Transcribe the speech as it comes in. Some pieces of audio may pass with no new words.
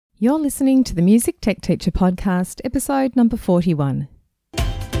You're listening to the Music Tech Teacher Podcast, episode number 41.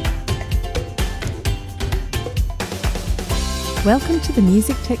 Welcome to the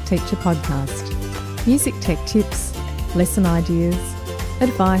Music Tech Teacher Podcast. Music tech tips, lesson ideas,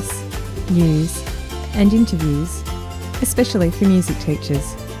 advice, news, and interviews, especially for music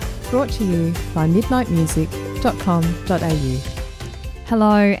teachers. Brought to you by midnightmusic.com.au.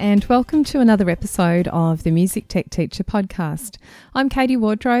 Hello and welcome to another episode of the Music Tech Teacher Podcast. I'm Katie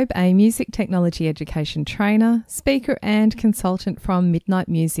Wardrobe, a music technology education trainer, speaker and consultant from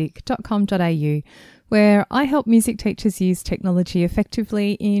midnightmusic.com.au, where I help music teachers use technology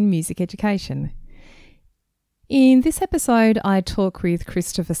effectively in music education. In this episode, I talk with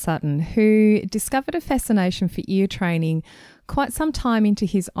Christopher Sutton, who discovered a fascination for ear training quite some time into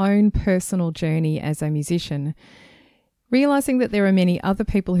his own personal journey as a musician. Realising that there are many other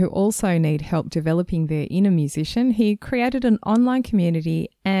people who also need help developing their inner musician, he created an online community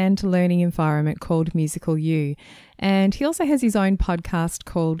and learning environment called Musicality, and he also has his own podcast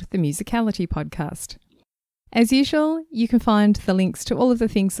called the Musicality podcast. As usual, you can find the links to all of the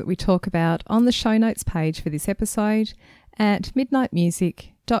things that we talk about on the show notes page for this episode at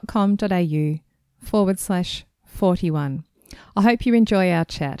midnightmusic.com.au/41. I hope you enjoy our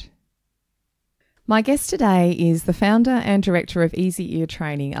chat. My guest today is the founder and director of Easy Ear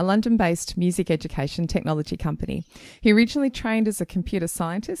Training, a London-based music education technology company. He originally trained as a computer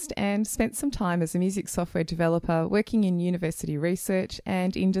scientist and spent some time as a music software developer working in university research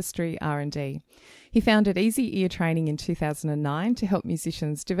and industry R&D. He founded Easy Ear Training in 2009 to help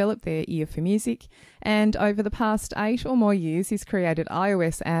musicians develop their ear for music, and over the past 8 or more years, he's created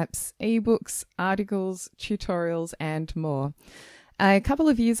iOS apps, ebooks, articles, tutorials, and more. A couple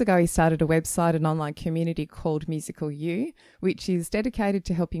of years ago, he started a website and online community called Musicality, which is dedicated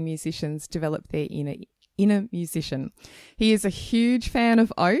to helping musicians develop their inner musician. He is a huge fan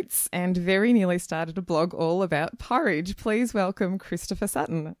of oats and very nearly started a blog all about porridge. Please welcome Christopher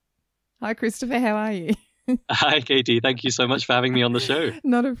Sutton. Hi, Christopher. How are you? Hi, Katie. Thank you so much for having me on the show.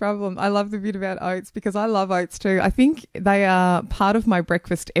 Not a problem. I love the bit about oats because I love oats too. I think they are part of my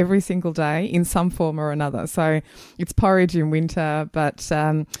breakfast every single day in some form or another. So it's porridge in winter, but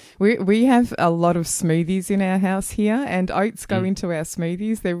we have a lot of smoothies in our house here, and oats go into our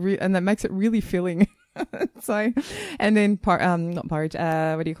smoothies. And that makes it really filling. So, and then not porridge.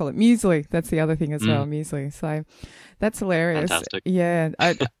 What do you call it? Muesli. That's the other thing as well. Muesli. So. That's hilarious. Fantastic. Yeah.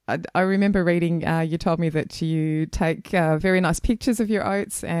 I remember reading, you told me that you take very nice pictures of your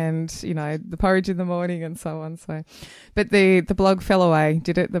oats and, you know, the porridge in the morning and so on. So, but the blog fell away,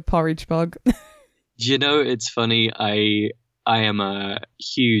 did it? The porridge blog? You know, it's funny. I am a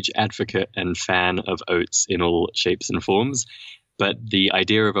huge advocate and fan of oats in all shapes and forms. But the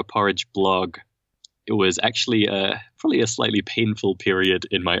idea of a porridge blog, it was actually probably a slightly painful period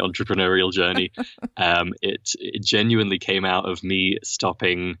in my entrepreneurial journey. It genuinely came out of me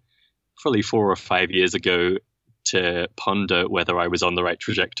stopping probably 4 or 5 years ago to ponder whether I was on the right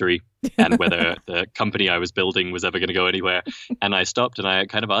trajectory and whether the company I was building was ever going to go anywhere. And I stopped and I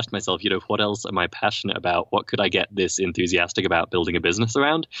kind of asked myself, you know, what else am I passionate about? What could I get this enthusiastic about building a business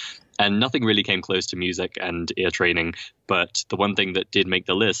around? And nothing really came close to music and ear training. But the one thing that did make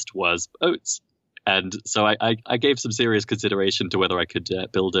the list was oats. And so I gave some serious consideration to whether I could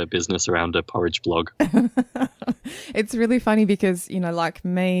build a business around a porridge blog. It's really funny because, you know, like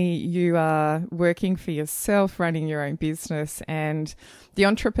me, you are working for yourself, running your own business, and the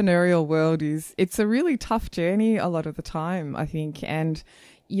entrepreneurial world it's a really tough journey a lot of the time, I think. And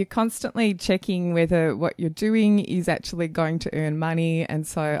you're constantly checking whether what you're doing is actually going to earn money. And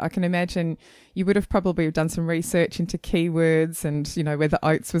so I can imagine you would have probably done some research into keywords and, you know, whether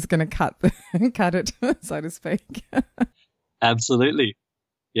oats was going to cut it, so to speak. Absolutely.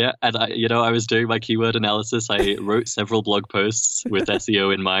 Yeah. And I was doing my keyword analysis. I wrote several blog posts with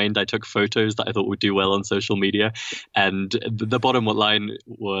SEO in mind. I took photos that I thought would do well on social media. And the bottom line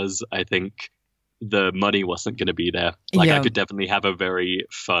was, I think, the money wasn't going to be there. I could definitely have a very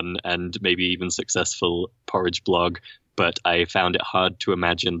fun and maybe even successful porridge blog, but I found it hard to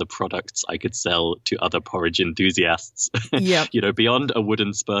imagine the products I could sell to other porridge enthusiasts. Yeah. You know, beyond a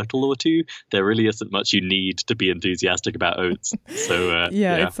wooden spurtle or two, there really isn't much you need to be enthusiastic about oats. So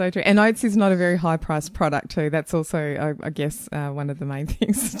yeah, it's so true. And oats is not a very high priced product too. That's also, I guess, one of the main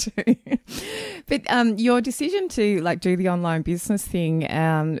things too. But your decision to do the online business thing,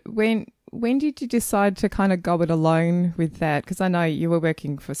 when did you decide to kind of go it alone with that? Because I know you were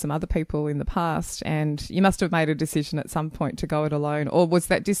working for some other people in the past and you must have made a decision at some point to go it alone. Or was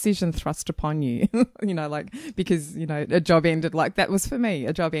that decision thrust upon you, because, a job ended? Like that was for me,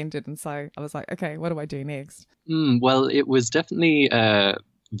 a job ended. And so I was like, okay, what do I do next? Well, it was definitely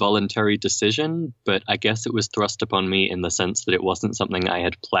voluntary decision, but I guess it was thrust upon me in the sense that it wasn't something I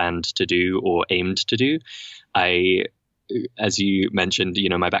had planned to do or aimed to do. As you mentioned,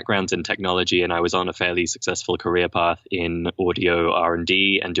 my background's in technology, and I was on a fairly successful career path in audio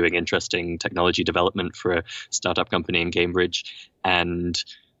R&D and doing interesting technology development for a startup company in Cambridge. And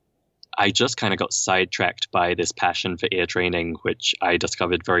I just kind of got sidetracked by this passion for ear training, which I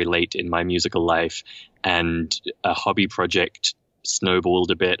discovered very late in my musical life. And a hobby project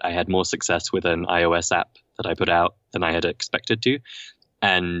snowballed a bit. I had more success with an iOS app that I put out than I had expected to.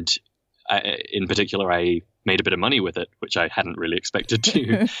 And in particular, I made a bit of money with it, which I hadn't really expected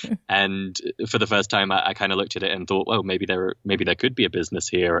to. And for the first time, I kind of looked at it and thought, well, maybe there could be a business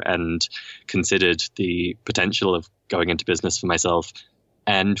here, and considered the potential of going into business for myself.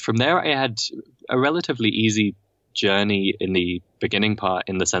 And from there, I had a relatively easy journey in the beginning part,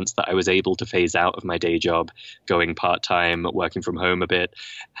 in the sense that I was able to phase out of my day job, going part-time, working from home a bit,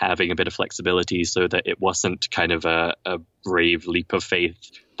 having a bit of flexibility, so that it wasn't kind of a brave leap of faith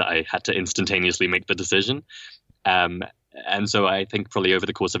that I had to instantaneously make the decision. And so I think probably over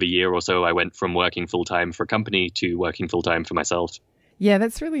the course of a year or so, I went from working full-time for a company to working full-time for myself. Yeah,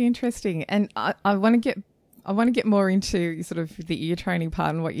 that's really interesting. And I want to get more into sort of the ear training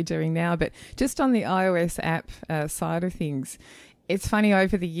part and what you're doing now, but just on the iOS app side of things, it's funny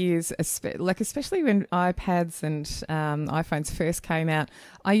over the years, especially when iPads and iPhones first came out,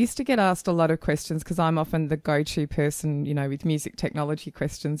 I used to get asked a lot of questions, because I'm often the go-to person, with music technology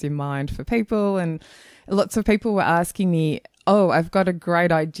questions in mind for people. And lots of people were asking me, oh, I've got a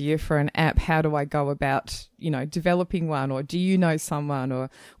great idea for an app. How do I go about, developing one? Or do you know someone? Or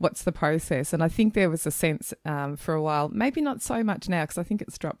what's the process? And I think there was a sense for a while, maybe not so much now because I think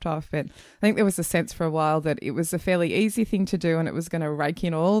it's dropped off, but I think there was a sense for a while that it was a fairly easy thing to do and it was going to rake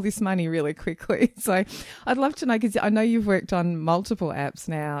in all this money really quickly. So I'd love to know, because I know you've worked on multiple apps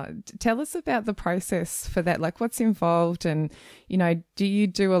now. Tell us about the process for that, like what's involved, and, do you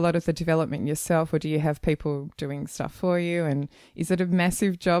do a lot of the development yourself, or do you have people doing stuff for you? And is it a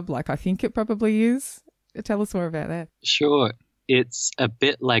massive job like I think it probably is? Tell us more about that. Sure. It's a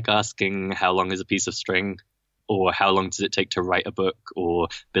bit like asking how long is a piece of string, or how long does it take to write a book or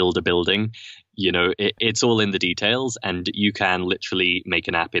build a building. It's all in the details, and you can literally make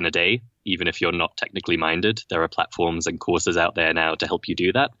an app in a day, even if you're not technically minded. There are platforms and courses out there now to help you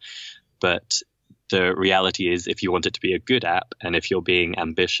do that. But the reality is, if you want it to be a good app, and if you're being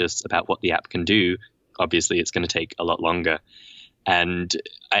ambitious about what the app can do, obviously it's going to take a lot longer. And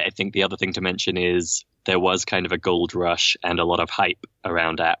I think the other thing to mention is there was kind of a gold rush and a lot of hype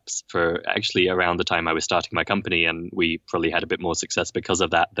around apps for actually around the time I was starting my company, and we probably had a bit more success because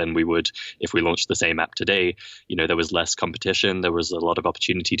of that than we would if we launched the same app today. There was less competition, there was a lot of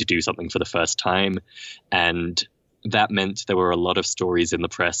opportunity to do something for the first time, and that meant there were a lot of stories in the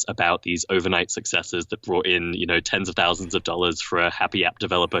press about these overnight successes that brought in, tens of thousands of dollars for a happy app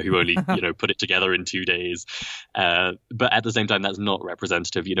developer who only, put it together in 2 days. But at the same time, that's not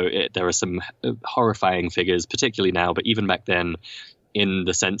representative. There are some horrifying figures, particularly now, but even back then, in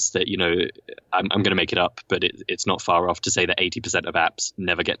the sense that, I'm going to make it up, but it's not far off to say that 80% of apps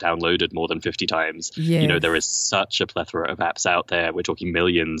never get downloaded more than 50 times. Yes. There is such a plethora of apps out there, we're talking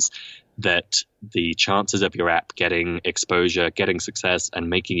millions, that the chances of your app getting exposure, getting success, and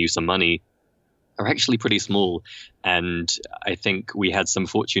making you some money are actually pretty small. And I think we had some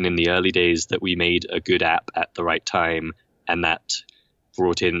fortune in the early days that we made a good app at the right time, and that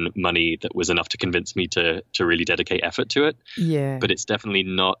brought in money that was enough to convince me to really dedicate effort to it. Yeah. But it's definitely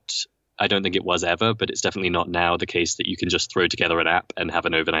not, I don't think it was ever, but it's definitely not now the case that you can just throw together an app and have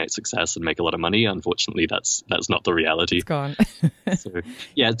an overnight success and make a lot of money. Unfortunately, that's not the reality. It's gone. So,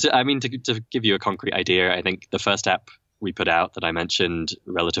 yeah, to give you a concrete idea, I think the first app we put out that I mentioned,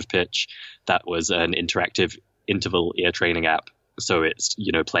 Relative Pitch, that was an interactive interval ear training app. So it's,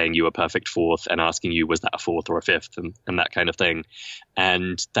 playing you a perfect fourth and asking you, was that a fourth or a fifth, and that kind of thing.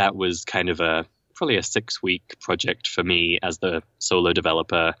 And that was kind of probably a 6-week project for me as the solo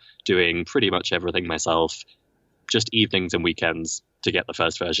developer, doing pretty much everything myself, just evenings and weekends to get the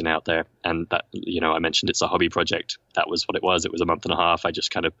first version out there. And that, I mentioned it's a hobby project. That was what it was. It was a month and a half. I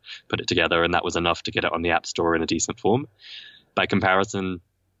just kind of put it together, and that was enough to get it on the App Store in a decent form. By comparison,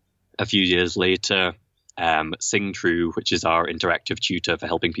 a few years later, Sing True, which is our interactive tutor for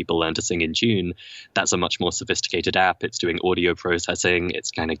helping people learn to sing in tune, that's a much more sophisticated app. It's doing audio processing, it's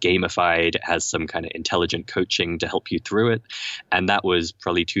kind of gamified, it has some kind of intelligent coaching to help you through it. And that was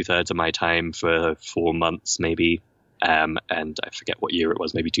probably 2/3 of my time for 4 months maybe. And I forget what year it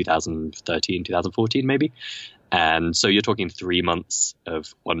was, maybe 2013, 2014 maybe. And so you're talking 3 months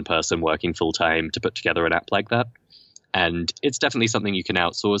of one person working full time to put together an app like that. And it's definitely something you can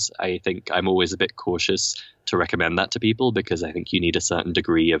outsource. I think I'm always a bit cautious to recommend that to people because I think you need a certain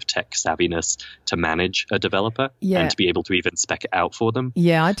degree of tech savviness to manage a developer and to be able to even spec it out for them.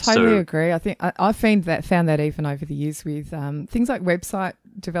 Yeah, I totally agree. I think I found that even over the years with things like website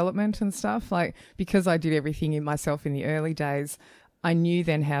development and stuff. Like, because I did everything in myself in the early days, I knew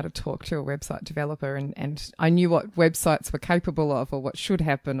then how to talk to a website developer and I knew what websites were capable of or what should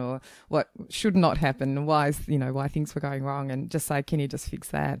happen or what should not happen and why things were going wrong, and just say, can you just fix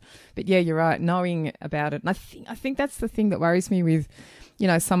that? But yeah, you're right, knowing about it. And I think that's the thing that worries me with,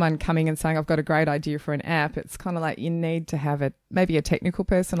 someone coming and saying, I've got a great idea for an app. It's kind of like you need to have maybe a technical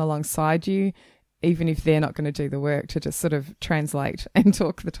person alongside you, even if they're not going to do the work, to just sort of translate and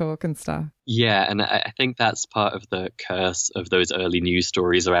talk the talk and stuff. Yeah, and I think that's part of the curse of those early news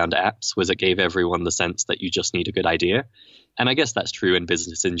stories around apps, was it gave everyone the sense that you just need a good idea. And I guess that's true in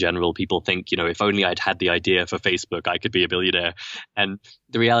business in general. People think, if only I'd had the idea for Facebook, I could be a billionaire. And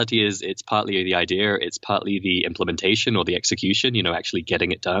the reality is it's partly the idea, it's partly the implementation or the execution, actually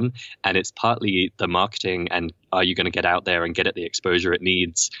getting it done. And it's partly the marketing and are you going to get out there and get it the exposure it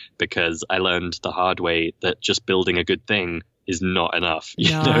needs? Because I learned the hard way that just building a good thing is not enough.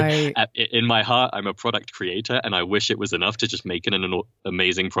 In my heart, I'm a product creator and I wish it was enough to just make it an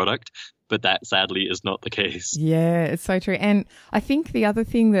amazing product. But that sadly is not the case. Yeah, it's so true. And I think the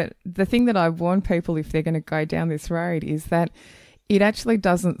thing that I warn people if they're going to go down this road is that it actually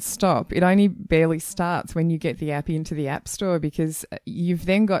doesn't stop. It only barely starts when you get the app into the App Store, because you've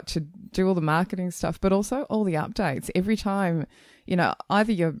then got to do all the marketing stuff, but also all the updates. Every time,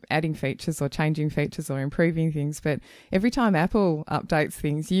 either you're adding features or changing features or improving things, but every time Apple updates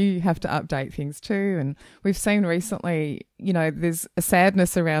things, you have to update things too. And we've seen recently, there's a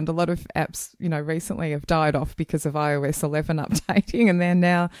sadness around a lot of apps, recently have died off because of iOS 11 updating. And then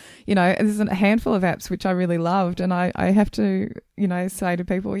now, there's a handful of apps which I really loved. And I have to, say to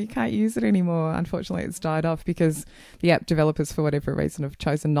people, you can't use it anymore. Unfortunately, it's died off because the app developers, for whatever reason, have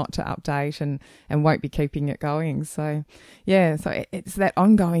chosen not to update and won't be keeping it going. So, yeah, so it's that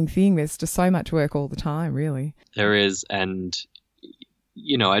ongoing thing. There's just so much work all the time, really. There is, and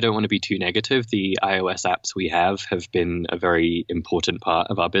I don't want to be too negative. The iOS apps we have been a very important part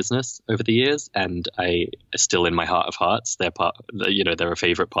of our business over the years, and I still, in my heart of hearts, they're a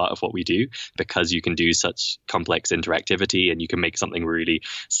favorite part of what we do, because you can do such complex interactivity and you can make something really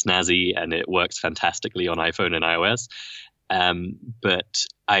snazzy and it works fantastically on iPhone and iOS. But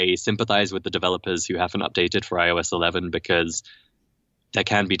I sympathize with the developers who haven't updated for iOS 11, because there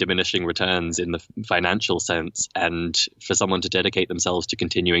can be diminishing returns in the financial sense. And for someone to dedicate themselves to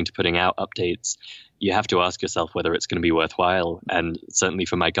continuing to putting out updates, you have to ask yourself whether it's going to be worthwhile. And certainly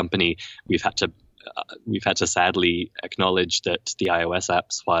for my company, we've had to sadly acknowledge that the iOS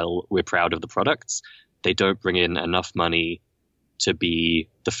apps, while we're proud of the products, they don't bring in enough money to be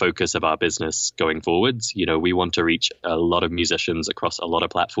the focus of our business going forwards. We want to reach a lot of musicians across a lot of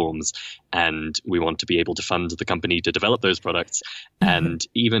platforms, and we want to be able to fund the company to develop those products. And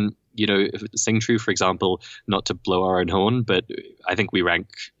even, Sing True, for example, not to blow our own horn, but I think we rank,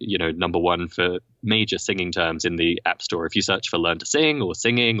 number one for major singing terms in the App Store. If you search for Learn to Sing or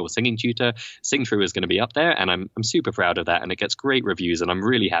Singing or Singing Tutor, Sing True is going to be up there. And I'm super proud of that. And it gets great reviews and I'm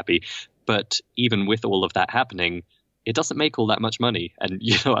really happy. But even with all of that happening, it doesn't make all that much money. And,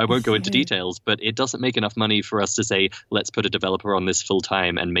 I won't go into details, but it doesn't make enough money for us to say, let's put a developer on this full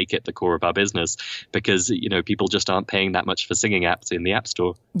time and make it the core of our business, because, people just aren't paying that much for singing apps in the App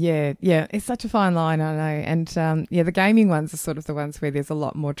Store. Yeah. It's such a fine line, I know. And, the gaming ones are sort of the ones where there's a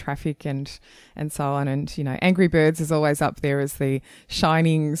lot more traffic and so on. And, Angry Birds is always up there as the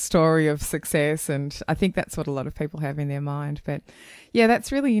shining story of success. And I think that's what a lot of people have in their mind. But yeah,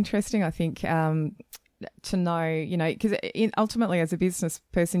 that's really interesting, I think, to know, because ultimately as a business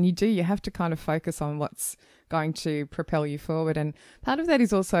person, you have to kind of focus on what's going to propel you forward. And part of that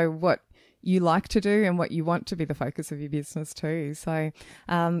is also what you like to do and what you want to be the focus of your business too. So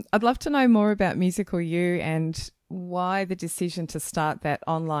I'd love to know more about Musical You and why the decision to start that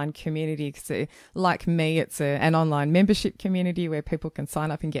online community. Because like me, it's an online membership community where people can sign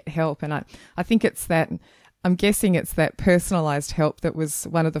up and get help. And I think I'm guessing it's that personalised help that was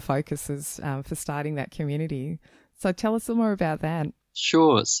one of the focuses for starting that community. So tell us some more about that.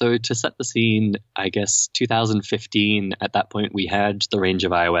 Sure. So to set the scene, I guess 2015, at that point, we had the range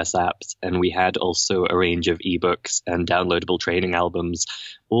of iOS apps, and we had also a range of ebooks and downloadable training albums,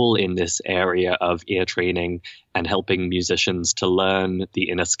 all in this area of ear training and helping musicians to learn the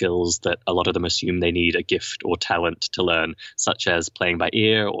inner skills that a lot of them assume they need a gift or talent to learn, such as playing by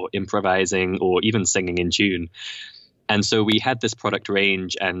ear or improvising or even singing in tune. And so we had this product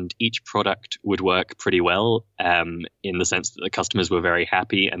range, and each product would work pretty well in the sense that the customers were very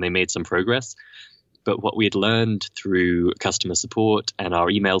happy and they made some progress. But what we had learned through customer support and our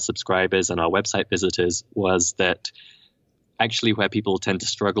email subscribers and our website visitors was that actually where people tend to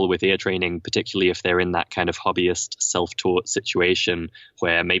struggle with ear training, particularly if they're in that kind of hobbyist self-taught situation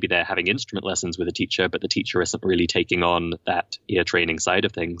where maybe they're having instrument lessons with a teacher, but the teacher isn't really taking on that ear training side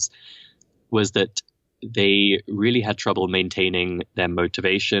of things, was that they really had trouble maintaining their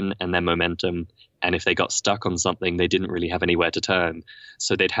motivation and their momentum. And if they got stuck on something, they didn't really have anywhere to turn.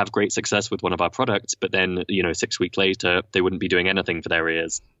 So they'd have great success with one of our products, but then, 6 weeks later, they wouldn't be doing anything for their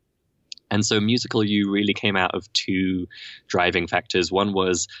ears. And so Musicality really came out of two driving factors. One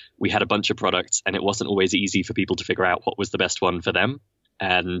was we had a bunch of products and it wasn't always easy for people to figure out what was the best one for them.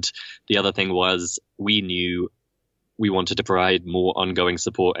 And the other thing was we knew we wanted to provide more ongoing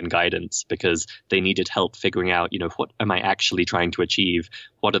support and guidance because they needed help figuring out, what am I actually trying to achieve?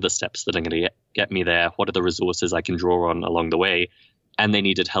 What are the steps that are going to get me there? What are the resources I can draw on along the way? And they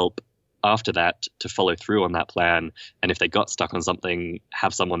needed help after that to follow through on that plan. And if they got stuck on something,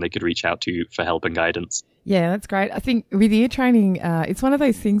 have someone they could reach out to for help and guidance. Yeah, that's great. I think with ear training, it's one of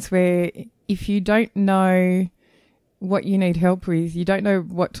those things where if you don't know what you need help with, you don't know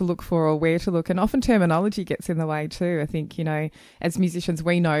what to look for or where to look, and often terminology gets in the way too. I think, as musicians,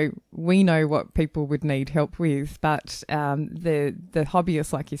 we know what people would need help with, but the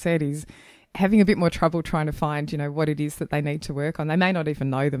hobbyist, like you said, is having a bit more trouble trying to find, what it is that they need to work on. They may not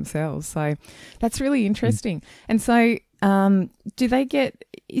even know themselves. So that's really interesting. And so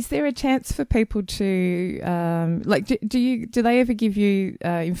is there a chance for people to, do they ever give you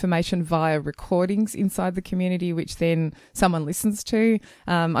information via recordings inside the community, which then someone listens to?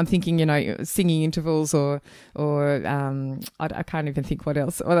 I'm thinking, singing intervals or I can't even think what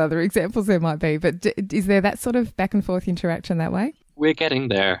other examples there might be. But is there that sort of back and forth interaction that way? We're getting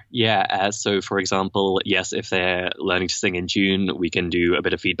there, yeah. So, for example, yes, if they're learning to sing in June, we can do a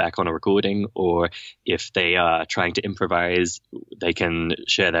bit of feedback on a recording, or if they are trying to improvise, they can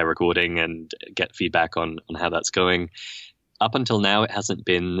share their recording and get feedback on how that's going. Up until now, it hasn't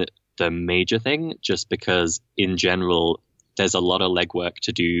been the major thing, just because in general, there's a lot of legwork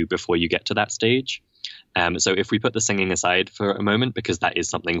to do before you get to that stage. So if we put the singing aside for a moment, because that is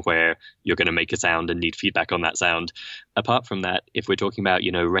something where you're going to make a sound and need feedback on that sound. Apart from that, if we're talking about,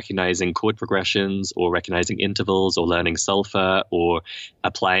 recognizing chord progressions or recognizing intervals or learning solfa or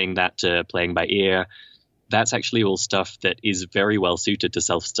applying that to playing by ear, that's actually all stuff that is very well suited to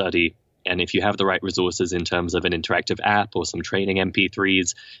self-study. And if you have the right resources in terms of an interactive app or some training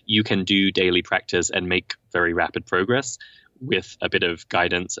MP3s, you can do daily practice and make very rapid progress with a bit of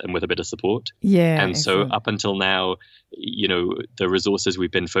guidance and with a bit of support. Yeah. And so up until now, the resources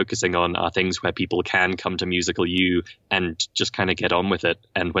we've been focusing on are things where people can come to Musical U and just kind of get on with it.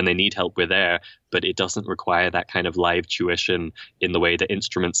 And when they need help, we're there, but it doesn't require that kind of live tuition in the way that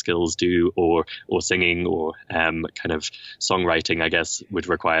instrument skills do, or singing or kind of songwriting, I guess, would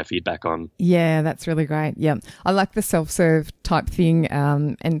require feedback on. Yeah, that's really great. Yeah. I like the self-serve type thing.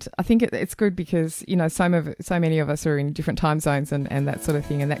 And I think it's good because, so many of us are in different time zones and that sort of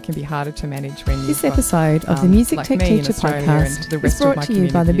thing, and that can be harder to manage when this episode of the Music Tech Teacher podcast is brought to you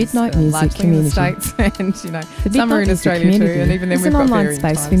by the Midnight Music community. And, the Midnight Music community is an online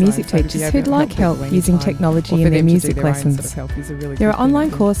space for music teachers who'd like help using technology in their music lessons. There are online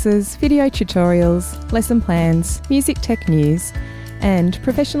courses, video tutorials, lesson plans, music tech news, and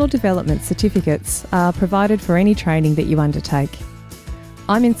professional development certificates are provided for any training that you undertake.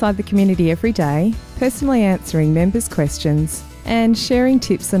 I'm inside the community every day, personally answering members' questions and sharing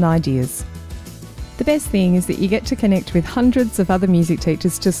tips and ideas. The best thing is that you get to connect with hundreds of other music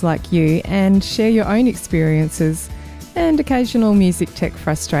teachers just like you and share your own experiences and occasional music tech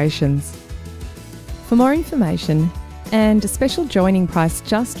frustrations. For more information and a special joining price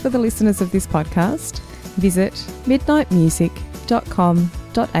just for the listeners of this podcast, visit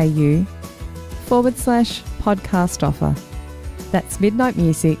midnightmusic.com.au/podcast offer. That's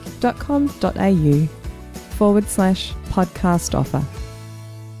midnightmusic.com.au/podcast offer.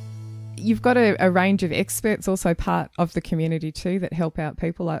 You've got a range of experts also part of the community too that help out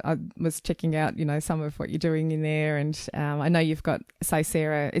people. I was checking out, some of what you're doing in there, and I know you've got, say,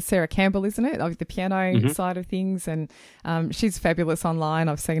 it's Sarah Campbell, isn't it, of the piano side of things, and she's fabulous online.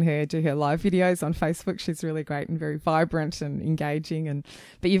 I've seen her do her live videos on Facebook. She's really great and very vibrant and engaging.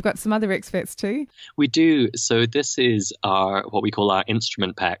 But you've got some other experts too? We do. So this is what we call our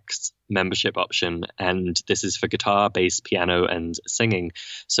instrument packs. membership option, and this is for guitar, bass, piano, and singing.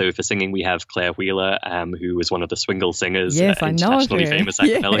 So for singing, we have Claire Wheeler, who was one of the Swingle singers, internationally famous a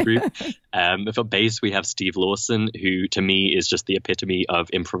cappella group. For bass, we have Steve Lawson, who to me is just the epitome of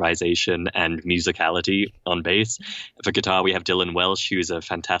improvisation and musicality on bass. For guitar, we have Dylan Welsh, who's a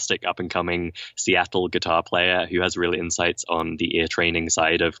fantastic up-and-coming Seattle guitar player who has real insights on the ear training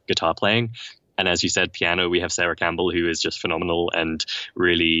side of guitar playing. And as you said, piano, we have Sarah Campbell, who is just phenomenal and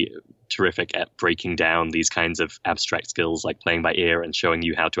really terrific at breaking down these kinds of abstract skills like playing by ear and showing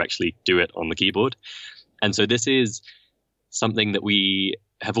you how to actually do it on the keyboard. And so this is something that we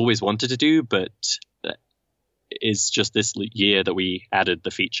have always wanted to do, but is just this year that we added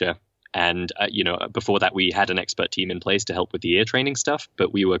the feature. And, before that, we had an expert team in place to help with the ear training stuff,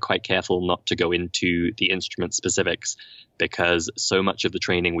 but we were quite careful not to go into the instrument specifics because so much of the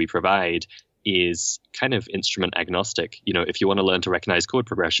training we provide is kind of instrument agnostic. If you want to learn to recognize chord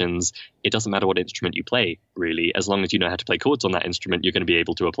progressions, it doesn't matter what instrument you play, really. As long as you know how to play chords on that instrument, you're going to be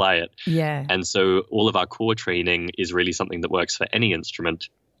able to apply it. Yeah. And so all of our core training is really something that works for any instrument.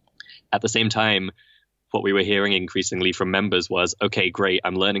 At the same time, what we were hearing increasingly from members was, okay, great,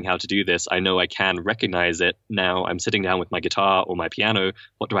 I'm learning how to do this. I know I can recognize it. Now I'm sitting down with my guitar or my piano.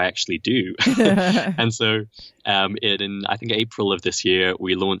 What do I actually do? And so in, I think, April of this year,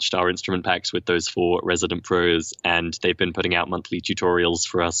 we launched our instrument packs with those 4 resident pros, and they've been putting out monthly tutorials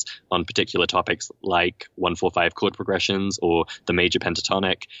for us on particular topics like 1-4-5 chord progressions or the major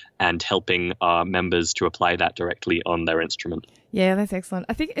pentatonic, and helping our members to apply that directly on their instrument. Yeah, that's excellent.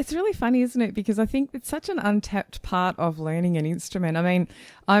 I think it's really funny, isn't it? Because I think it's such an untapped part of learning an instrument. I mean,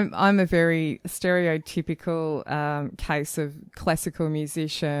 I'm a very stereotypical case of classical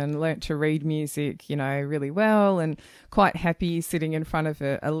musician, learnt to read music, really well, and quite happy sitting in front of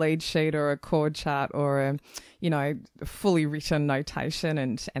a lead sheet or a chord chart or a, fully written notation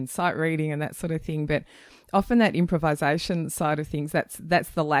and sight reading and that sort of thing. But often that improvisation side of things, that's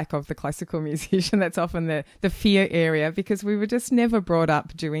the lack of the classical musician. That's often the fear area, because we were just never brought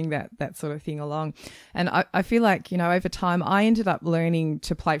up doing that sort of thing along. And I feel like, over time, I ended up learning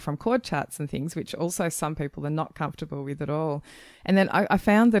to play from chord charts and things, which also some people are not comfortable with at all. And then I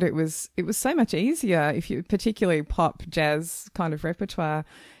found that it was so much easier if you, particularly pop, jazz kind of repertoire.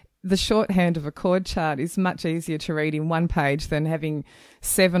 The shorthand of a chord chart is much easier to read in one page than having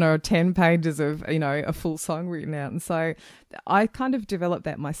 7 or 10 pages of, a full song written out. And so I kind of developed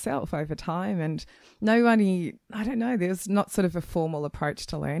that myself over time, and there's not sort of a formal approach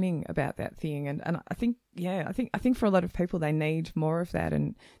to learning about that thing. And I think for a lot of people, they need more of that.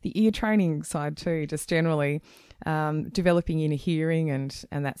 And the ear training side too, just generally developing inner hearing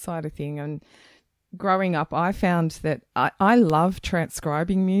and that side of thing. And growing up, I found that I love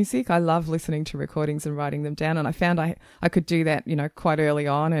transcribing music. I love listening to recordings and writing them down. And I found I could do that, quite early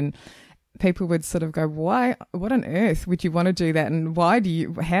on. And people would sort of go, why, what on earth would you want to do that? And how do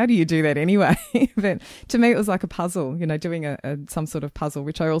you do that anyway? But to me, it was like a puzzle, doing some sort of puzzle,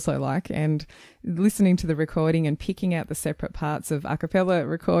 which I also like, and listening to the recording and picking out the separate parts of a cappella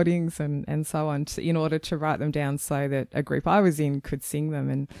recordings and so on in order to write them down so that a group I was in could sing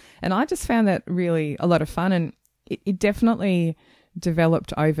them. And I just found that really a lot of fun, and it definitely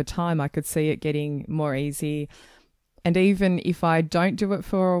developed over time. I could see it getting more easy. And even if I don't do it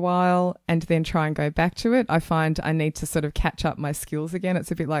for a while and then try and go back to it, I find I need to sort of catch up my skills again.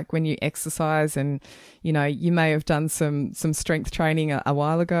 It's a bit like when you exercise and, you may have done some strength training a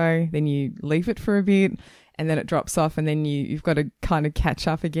while ago, then you leave it for a bit and then it drops off, and then you've got to kind of catch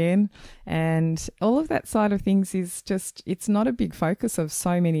up again. And all of that side of things is just, it's not a big focus of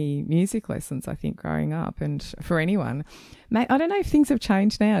so many music lessons, I think, growing up, and for anyone. Mate, I don't know if things have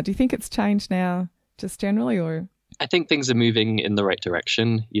changed now. Do you think it's changed now just generally, or? I think things are moving in the right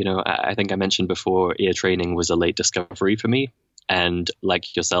direction. I think I mentioned before, ear training was a late discovery for me. And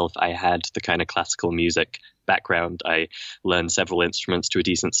like yourself, I had the kind of classical music background. I learned several instruments to a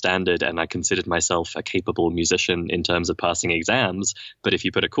decent standard, and I considered myself a capable musician in terms of passing exams. But if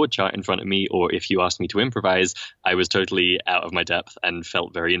you put a chord chart in front of me, or if you asked me to improvise, I was totally out of my depth and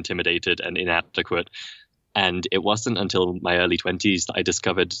felt very intimidated and inadequate. And it wasn't until my early 20s that I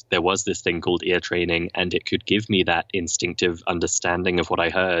discovered there was this thing called ear training, and it could give me that instinctive understanding of what I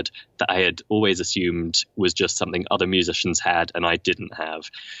heard that I had always assumed was just something other musicians had and I didn't have.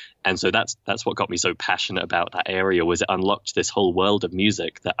 And so that's what got me so passionate about that area, was it unlocked this whole world of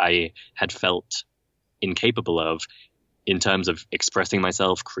music that I had felt incapable of. in terms of expressing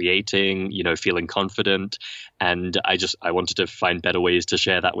myself, creating, feeling confident. And I wanted to find better ways to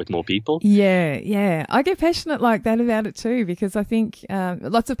share that with more people. Yeah. I get passionate like that about it too, because I think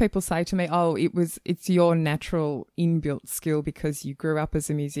lots of people say to me, oh, it's your natural inbuilt skill because you grew up as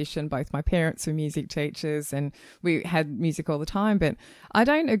a musician. Both my parents were music teachers and we had music all the time. But I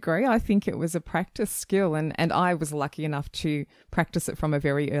don't agree. I think it was a practice skill, and I was lucky enough to practice it from a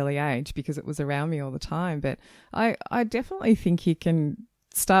very early age because it was around me all the time. But I definitely think you can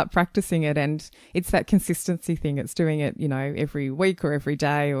start practicing it, and it's that consistency thing. It's doing it, every week or every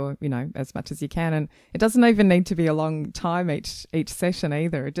day, or, as much as you can. And it doesn't even need to be a long time each session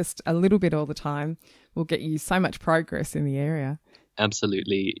either. Just a little bit all the time will get you so much progress in the area.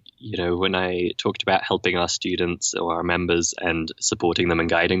 Absolutely. When I talked about helping our students or our members and supporting them and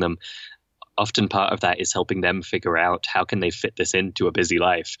guiding them, often part of that is helping them figure out how can they fit this into a busy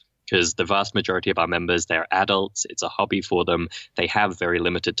life. Because the vast majority of our members, they're adults, it's a hobby for them, they have very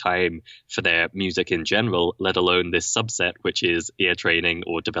limited time for their music in general, let alone this subset, which is ear training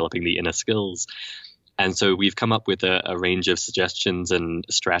or developing the inner skills. And so we've come up with a range of suggestions and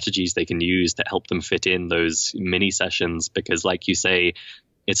strategies they can use that help them fit in those mini sessions, because like you say,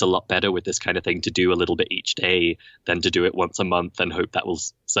 it's a lot better with this kind of thing to do a little bit each day than to do it once a month and hope that will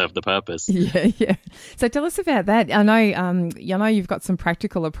serve the purpose. Yeah. So tell us about that. I know you've got some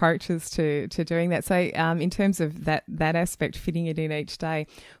practical approaches to doing that. So in terms of that aspect, fitting it in each day,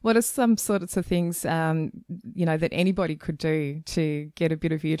 what are some sorts of things, that anybody could do to get a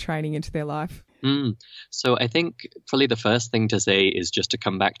bit of ear training into their life? So I think probably the first thing to say is just to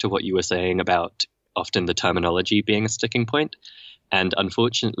come back to what you were saying about often the terminology being a sticking point. And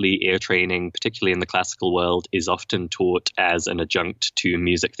unfortunately, ear training, particularly in the classical world, is often taught as an adjunct to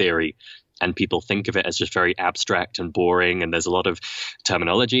music theory. And people think of it as just very abstract and boring. And there's a lot of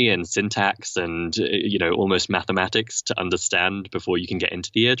terminology and syntax and, almost mathematics to understand before you can get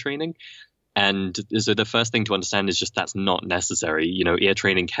into the ear training. And so the first thing to understand is just that's not necessary. Ear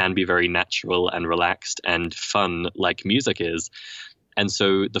training can be very natural and relaxed and fun like music is. And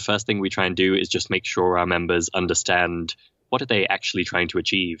so the first thing we try and do is just make sure our members understand what are they actually trying to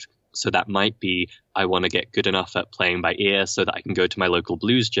achieve. So that might be, I want to get good enough at playing by ear so that I can go to my local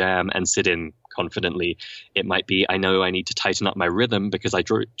blues jam and sit in confidently. It might be, I know I need to tighten up my rhythm because I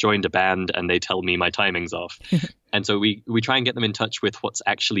joined a band and they tell me my timing's off. And so we try and get them in touch with what's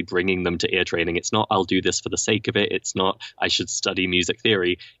actually bringing them to ear training. It's not, I'll do this for the sake of it. It's not, I should study music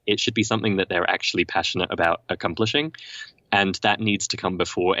theory. It should be something that they're actually passionate about accomplishing. And that needs to come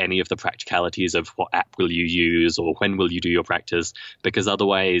before any of the practicalities of what app will you use or when will you do your practice, because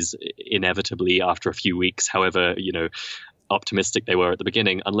otherwise, inevitably, after a few weeks, however, optimistic they were at the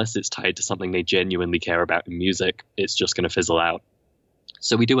beginning, unless it's tied to something they genuinely care about in music, it's just going to fizzle out.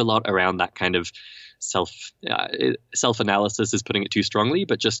 So we do a lot around that kind of self-analysis is putting it too strongly,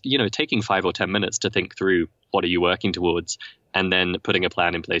 but just, taking 5 or 10 minutes to think through what are you working towards and then putting a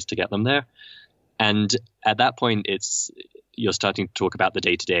plan in place to get them there. And at that point, you're starting to talk about the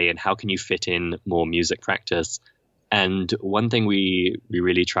day-to-day and how can you fit in more music practice. And one thing we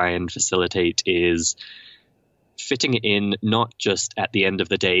really try and facilitate is fitting it in not just at the end of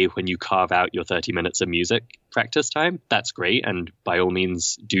the day when you carve out your 30 minutes of music practice time. That's great. And by all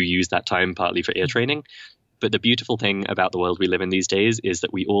means, do use that time partly for ear training. But the beautiful thing about the world we live in these days is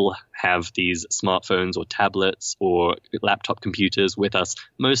that we all have these smartphones or tablets or laptop computers with us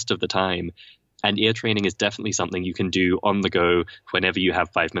most of the time. And ear training is definitely something you can do on the go whenever you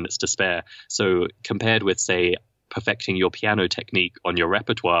have 5 minutes to spare. So compared with, say, perfecting your piano technique on your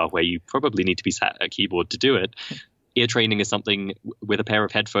repertoire, where you probably need to be sat at a keyboard to do it, ear training is something with a pair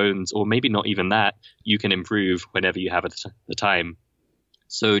of headphones, or maybe not even that, you can improve whenever you have the time.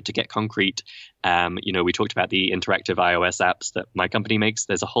 So to get concrete, we talked about the interactive iOS apps that my company makes.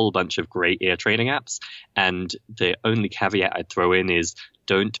 There's a whole bunch of great ear training apps. And the only caveat I'd throw in is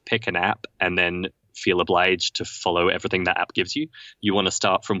don't pick an app and then feel obliged to follow everything that app gives you. You want to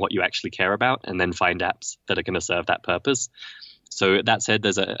start from what you actually care about and then find apps that are going to serve that purpose. So that said,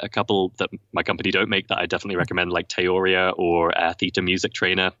 there's a couple that my company don't make that I definitely recommend, like Theoria or Theta Music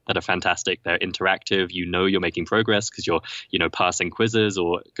Trainer, that are fantastic. They're interactive. You're making progress because you're passing quizzes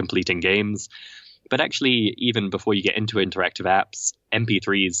or completing games. But actually, even before you get into interactive apps,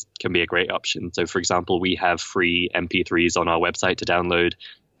 MP3s can be a great option. So for example, we have free MP3s on our website to download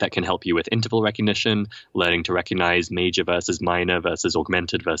that can help you with interval recognition, learning to recognize major versus minor versus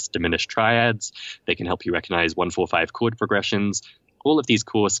augmented versus diminished triads. They can help you recognize 1-4-5 chord progressions. All of these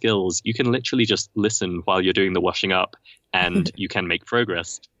core skills, you can literally just listen while you're doing the washing up and you can make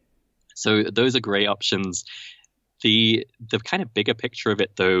progress. So those are great options. The kind of bigger picture of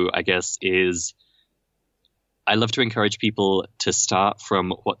it, though, I guess, is I love to encourage people to start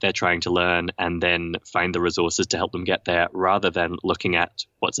from what they're trying to learn and then find the resources to help them get there, rather than looking at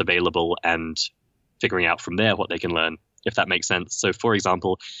what's available and figuring out from there what they can learn, if that makes sense. So, for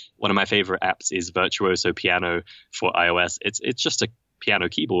example, one of my favorite apps is Virtuoso Piano for iOS. It's just a piano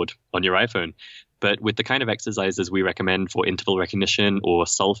keyboard on your iPhone. But with the kind of exercises we recommend for interval recognition or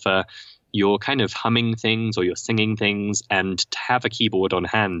solfa, you're kind of humming things or you're singing things, and to have a keyboard on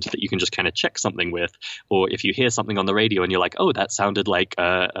hand that you can just kind of check something with, or if you hear something on the radio and you're like, oh, that sounded like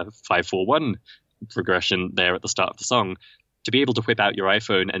a 5-4-1 progression there at the start of the song, to be able to whip out your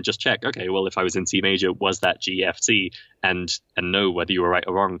iPhone and just check, okay, well, if I was in C major, was that G, F, C, and know whether you were right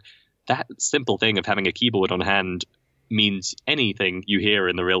or wrong. That simple thing of having a keyboard on hand means anything you hear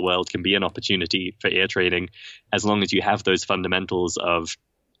in the real world can be an opportunity for ear training, as long as you have those fundamentals of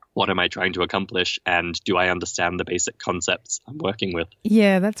what am I trying to accomplish, and do I understand the basic concepts I'm working with?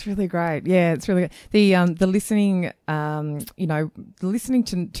 Yeah, that's really great. Yeah, it's really good. The listening, listening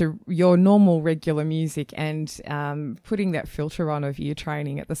to your normal regular music and putting that filter on of ear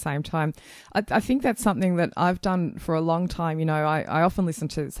training at the same time. I think that's something that I've done for a long time. You know, I often listen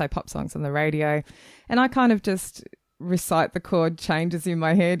to, say, pop songs on the radio, and I kind of just recite the chord changes in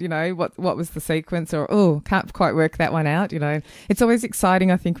my head, you know, what was the sequence, or, oh, can't quite work that one out, you know. It's always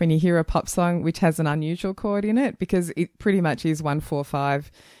exciting, I think, when you hear a pop song which has an unusual chord in it, because it pretty much is 1-4-5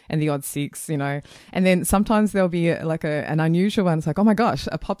 and the odd 6, you know. And then sometimes there'll be an unusual one. It's like, oh my gosh,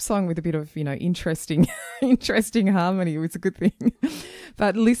 a pop song with a bit of, you know, interesting harmony. It's a good thing.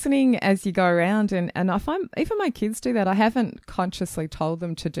 But listening as you go around, and I find even my kids do that. I haven't consciously told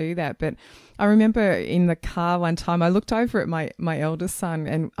them to do that, but I remember in the car one time I looked over at my eldest son,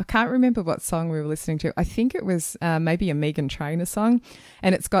 and I can't remember what song we were listening to. I think it was maybe a Meghan Trainor song,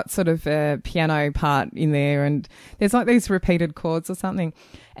 and it's got sort of a piano part in there, and there's like these repeated chords or something.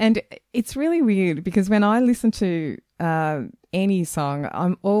 And it's really weird, because when I listen to any song,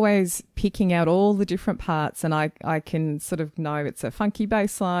 I'm always picking out all the different parts, and I can sort of know it's a funky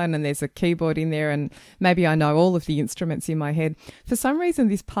bass line and there's a keyboard in there, and maybe I know all of the instruments in my head. For some reason,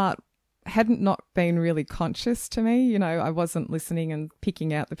 this part hadn't not been really conscious to me. You know, I wasn't listening and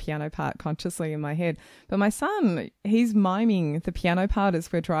picking out the piano part consciously in my head. But my son, he's miming the piano part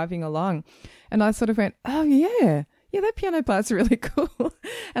as we're driving along. And I sort of went, oh, yeah, that piano part's really cool.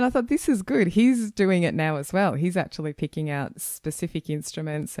 And I thought, this is good. He's doing it now as well. He's actually picking out specific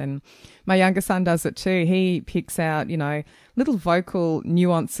instruments. And my younger son does it too. He picks out, you know, little vocal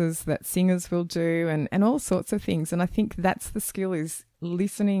nuances that singers will do, and all sorts of things. And I think that's the skill, is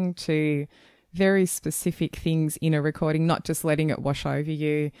listening to very specific things in a recording, not just letting it wash over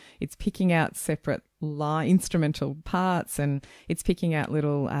you. It's picking out separate instrumental parts, and it's picking out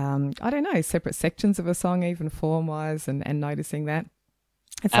little, separate sections of a song, even form-wise, and noticing that.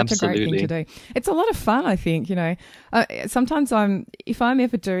 It's such Absolutely. A great thing to do. It's a lot of fun, I think, you know. Sometimes if I'm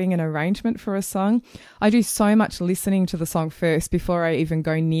ever doing an arrangement for a song, I do so much listening to the song first before I even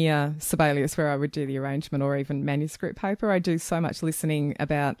go near Sibelius, where I would do the arrangement, or even manuscript paper. I do so much listening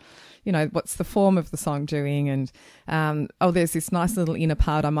about, you know, what's the form of the song doing, and, there's this nice little inner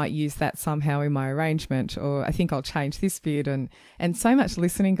part, I might use that somehow in my arrangement, or I think I'll change this bit, and so much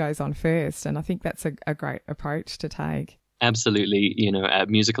listening goes on first, and I think that's a great approach to take. Absolutely. You know, at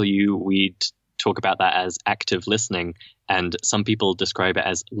Musically, we talk about that as active listening, and some people describe it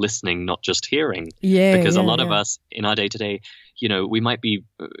as listening, not just hearing. Yeah. Because a lot of us in our day-to-day, you know, we might be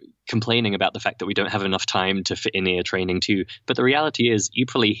complaining about the fact that we don't have enough time to fit in ear training too. But the reality is, you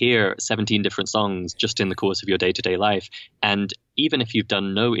probably hear 17 different songs just in the course of your day-to-day life. And even if you've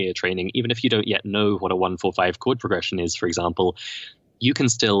done no ear training, even if you don't yet know what a 1-4-5 chord progression is, for example, you can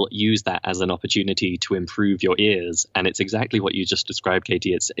still use that as an opportunity to improve your ears. And it's exactly what you just described,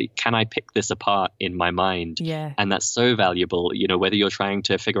 Katie. It's, can I pick this apart in my mind? Yeah. And that's so valuable, you know, whether you're trying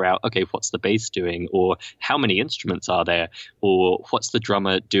to figure out, okay, what's the bass doing, or how many instruments are there, or what's the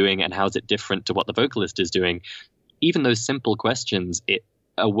drummer doing and how is it different to what the vocalist is doing. Even those simple questions, it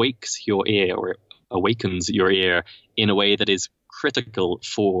awakes your ear, or it awakens your ear in a way that is critical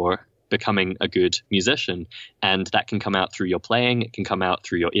for becoming a good musician. And that can come out through your playing, it can come out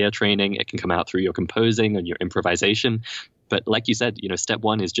through your ear training, it can come out through your composing and your improvisation. But like you said, you know, step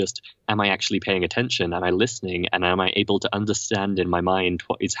one is just, am I actually paying attention? Am I listening? And am I able to understand in my mind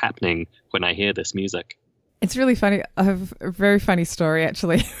what is happening when I hear this music? It's really funny. I have a very funny story,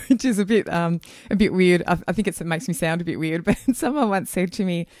 actually, which is a bit weird. I think it makes me sound a bit weird, but someone once said to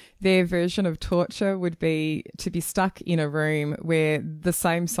me their version of torture would be to be stuck in a room where the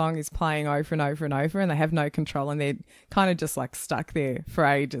same song is playing over and over and over, and they have no control, and they're kind of just like stuck there for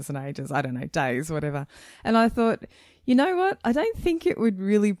ages and ages, I don't know, days, whatever. And I thought, You know what? I don't think it would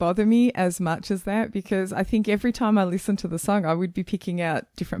really bother me as much as that, because I think every time I listen to the song, I would be picking out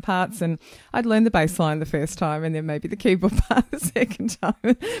different parts, and I'd learn the bass line the first time and then maybe the keyboard part the second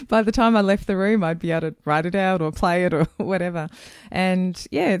time. By the time I left the room, I'd be able to write it out or play it or whatever. And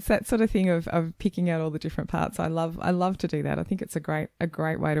yeah, it's that sort of thing of picking out all the different parts. I love to do that. I think it's a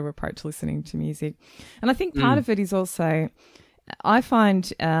great way to approach listening to music. And I think part of it is also, I find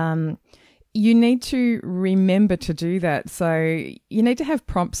you need to remember to do that. So you need to have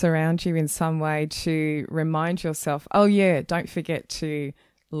prompts around you in some way to remind yourself, oh yeah, don't forget to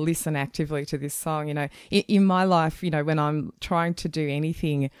listen actively to this song. You know, in my life, you know, when I'm trying to do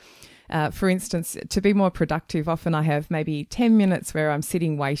anything, for instance, to be more productive, often I have maybe 10 minutes where I'm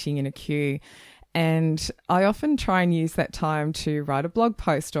sitting waiting in a queue. And I often try and use that time to write a blog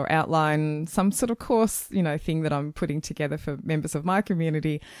post or outline some sort of course, you know, thing that I'm putting together for members of my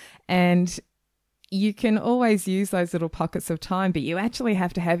community. And you can always use those little pockets of time, but you actually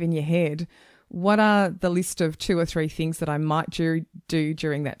have to have in your head, what are the list of 2 or 3 things that I might do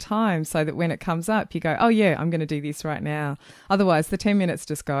during that time, so that when it comes up, you go, oh yeah, I'm going to do this right now. Otherwise, the 10 minutes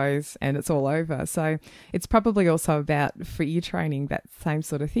just goes and it's all over. So it's probably also about, for ear training, that same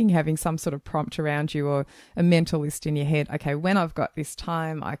sort of thing, having some sort of prompt around you or a mental list in your head. Okay, when I've got this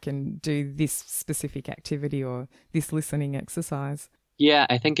time, I can do this specific activity or this listening exercise. Yeah,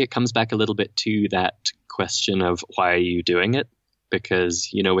 I think it comes back a little bit to that question of why are you doing it? Because,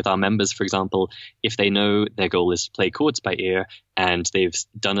 you know, with our members, for example, if they know their goal is to play chords by ear and they've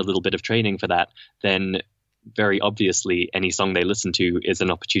done a little bit of training for that, then very obviously any song they listen to is an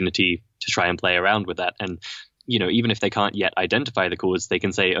opportunity to try and play around with that. And, you know, even if they can't yet identify the chords, they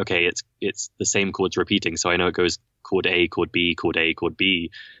can say, okay, it's the same chords repeating. So I know it goes chord A, chord B, chord A, chord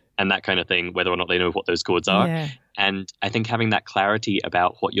B, and that kind of thing, whether or not they know what those chords are. Yeah. And I think having that clarity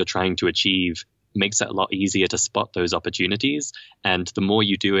about what you're trying to achieve makes it a lot easier to spot those opportunities. And the more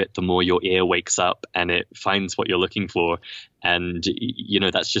you do it, the more your ear wakes up and it finds what you're looking for. And, you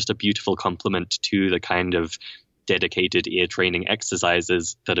know, that's just a beautiful complement to the kind of dedicated ear training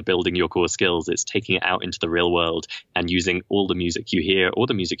exercises that are building your core skills. It's taking it out into the real world and using all the music you hear or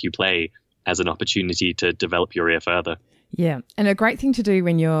the music you play as an opportunity to develop your ear further. Yeah, and a great thing to do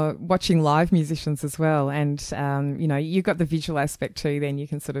when you're watching live musicians as well. And, you know, you've got the visual aspect too, then you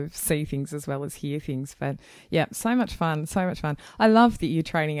can sort of see things as well as hear things. But yeah, so much fun. I love the ear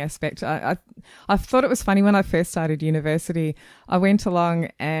training aspect. I thought it was funny when I first started university. I went along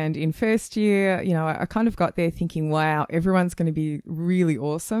and in first year, you know, I kind of got there thinking, wow, everyone's going to be really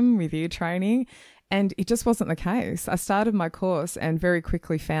awesome with ear training. And it just wasn't the case. I started my course and very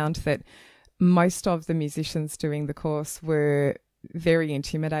quickly found that most of the musicians doing the course were very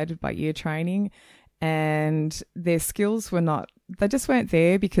intimidated by ear training, and their skills they just weren't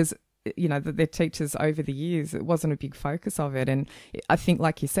there because, you know, their teachers over the years, it wasn't a big focus of it. And I think,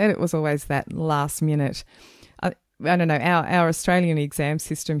 like you said, it was always that last minute. I don't know, our Australian exam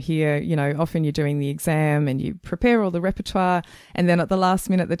system here, you know, often you're doing the exam and you prepare all the repertoire, and then at the last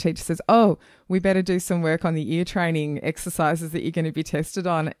minute the teacher says, oh, we better do some work on the ear training exercises that you're going to be tested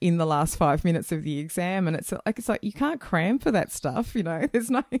on in the last 5 minutes of the exam. And it's like you can't cram for that stuff, you know, there's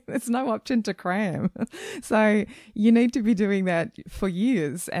no option to cram. So you need to be doing that for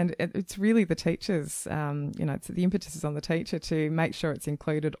years, and it's really the teachers, you know, it's the impetus is on the teacher to make sure it's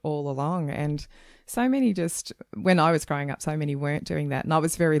included all along. And so many when I was growing up, so many weren't doing that. And I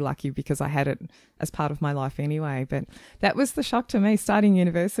was very lucky because I had it as part of my life anyway. But that was the shock to me, starting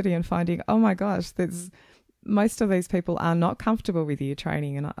university and finding, oh my gosh, most of these people are not comfortable with ear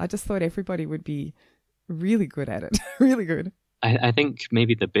training. And I just thought everybody would be really good at it, really good. I think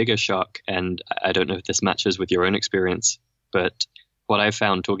maybe the bigger shock, and I don't know if this matches with your own experience, but what I've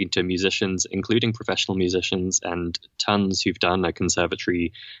found talking to musicians, including professional musicians and tons who've done a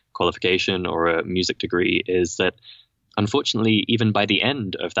conservatory qualification or a music degree, is that unfortunately, even by the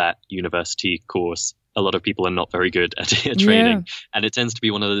end of that university course, a lot of people are not very good at ear training. Yeah. And it tends to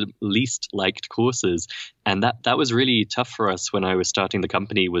be one of the least liked courses. And that was really tough for us when I was starting the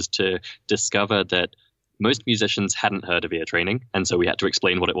company, was to discover that most musicians hadn't heard of ear training, and so we had to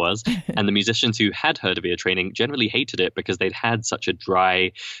explain what it was. And the musicians who had heard of ear training generally hated it because they'd had such a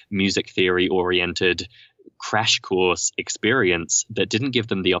dry, music theory-oriented crash course experience that didn't give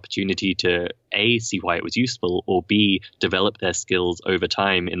them the opportunity to A, see why it was useful, or B, develop their skills over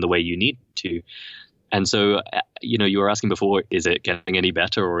time in the way you need to. And so, you know, you were asking before, is it getting any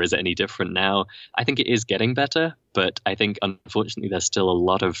better or is it any different now? I think it is getting better, but I think unfortunately there's still a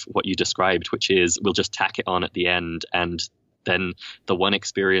lot of what you described, which is we'll just tack it on at the end, and then the one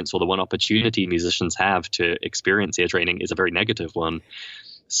experience or the one opportunity musicians have to experience ear training is a very negative one.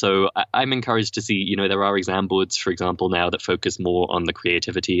 So I'm encouraged to see, you know, there are exam boards, for example, now that focus more on the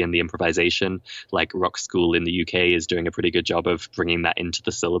creativity and the improvisation, like Rock School in the UK is doing a pretty good job of bringing that into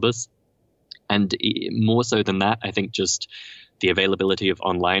the syllabus. And more so than that, I think just the availability of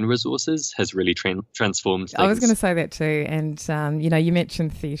online resources has really transformed things. I was going to say that too. And, you know, you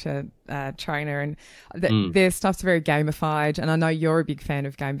mentioned theatre trainer and their stuff's very gamified. And I know you're a big fan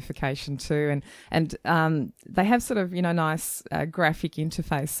of gamification too. And they have sort of, you know, nice graphic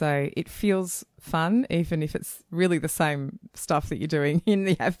interface. So it feels fun, even if it's really the same stuff that you're doing and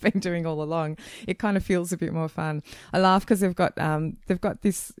you have been doing all along. It kind of feels a bit more fun. I laugh because they've got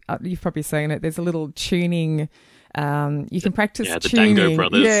this, you've probably seen it, there's a little tuning. You can practice the tuning. Dango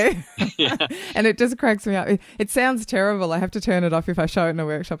Brothers. Yeah. Yeah. And it just cracks me up. It sounds terrible. I have to turn it off if I show it in a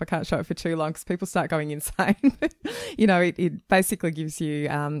workshop. I can't show it for too long because people start going insane. You know, it basically gives you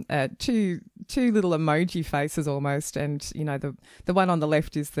two little emoji faces almost, and you know the one on the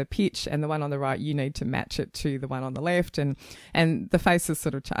left is the pitch, and the one on the right you need to match it to the one on the left, and the faces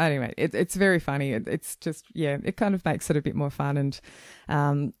sort of anyway. It's very funny. It's just it kind of makes it a bit more fun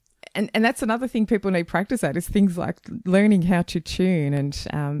And that's another thing people need practice at is things like learning how to tune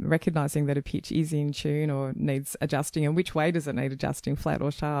and recognising that a pitch is in tune or needs adjusting, and which way does it need adjusting, flat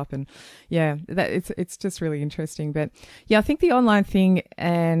or sharp. And it's just really interesting. But yeah, I think the online thing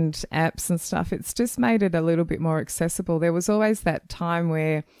and apps and stuff, it's just made it a little bit more accessible. There was always that time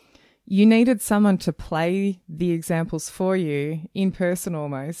where you needed someone to play the examples for you in person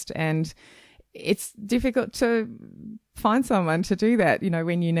almost, and it's difficult to find someone to do that, you know,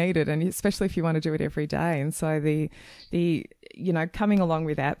 when you need it, and especially if you want to do it every day. And so the you know, coming along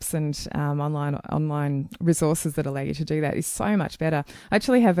with apps and online resources that allow you to do that is so much better. I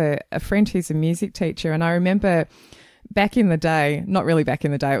actually have a friend who's a music teacher, and I remember back in the day, not really back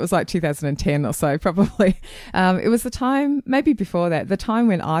in the day, it was like 2010 or so probably. It was the time, maybe before that, the time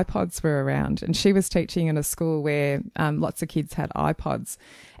when iPods were around, and she was teaching in a school where lots of kids had iPods.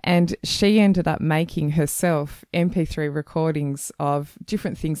 And she ended up making herself MP3 recordings of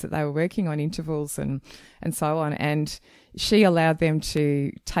different things that they were working on, intervals and so on. And she allowed them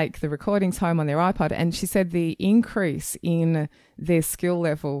to take the recordings home on their iPod. And she said the increase in their skill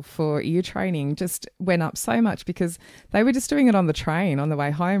level for ear training just went up so much because they were just doing it on the train, on the way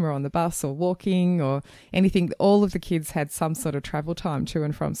home or on the bus or walking or anything. All of the kids had some sort of travel time to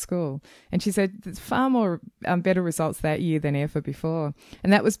and from school. And she said there's far more better results that year than ever before.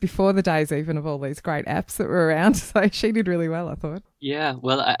 And that was before the days even of all these great apps that were around. So she did really well, I thought. Yeah,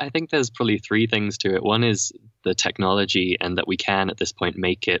 well, I think there's probably three things to it. One is the technology, and that we can at this point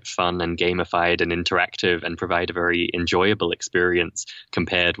make it fun and gamified and interactive and provide a very enjoyable experience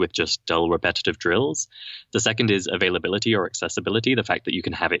compared with just dull repetitive drills. The second is availability or accessibility, the fact that you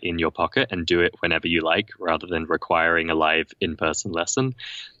can have it in your pocket and do it whenever you like rather than requiring a live in-person lesson.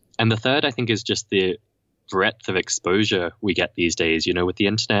 And the third, I think, is just the breadth of exposure we get these days, you know, with the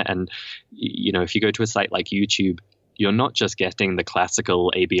internet. And, you know, if you go to a site like YouTube, you're not just getting the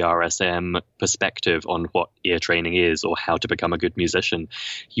classical ABRSM perspective on what ear training is or how to become a good musician.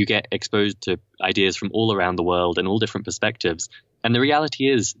 You get exposed to ideas from all around the world and all different perspectives. And the reality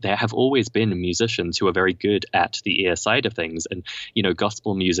is there have always been musicians who are very good at the ear side of things. And, you know,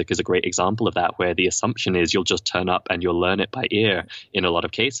 gospel music is a great example of that, where the assumption is you'll just turn up and you'll learn it by ear in a lot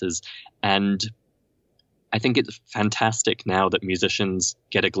of cases. And I think it's fantastic now that musicians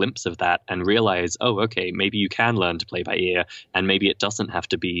get a glimpse of that and realize, oh, okay, maybe you can learn to play by ear, and maybe it doesn't have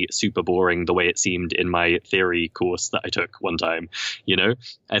to be super boring the way it seemed in my theory course that I took one time, you know?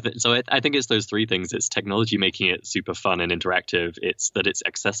 I think it's those three things. It's technology making it super fun and interactive. It's that it's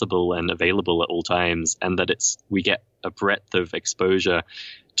accessible and available at all times, and that we get a breadth of exposure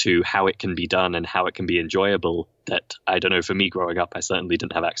to how it can be done and how it can be enjoyable that, I don't know, for me growing up, I certainly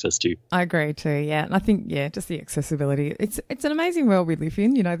didn't have access to. I agree too, yeah. And I think, just the accessibility. It's an amazing world we live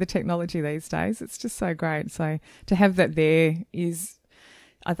in, you know, the technology these days. It's just so great. So to have that there is,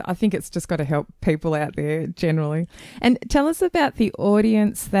 I think it's just got to help people out there generally. And tell us about the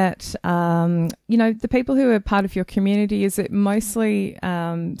audience that, you know, the people who are part of your community. Is it mostly,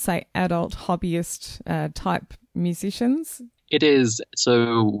 say, adult hobbyist type musicians? It is.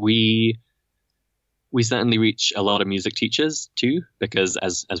 So we certainly reach a lot of music teachers too, because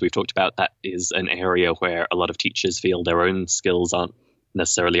as we've talked about, that is an area where a lot of teachers feel their own skills aren't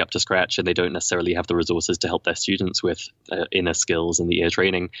necessarily up to scratch, and they don't necessarily have the resources to help their students with inner skills and the ear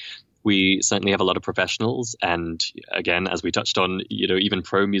training. We certainly have a lot of professionals, and again, as we touched on, you know, even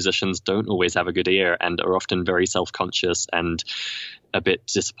pro musicians don't always have a good ear and are often very self-conscious and a bit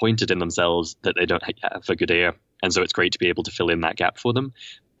disappointed in themselves that they don't have a good ear. And so it's great to be able to fill in that gap for them.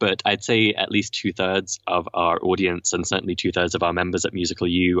 But I'd say at least 2/3 of our audience, and certainly 2/3 of our members at Musical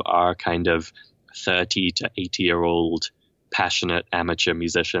U, are kind of 30 to 80-year-old passionate amateur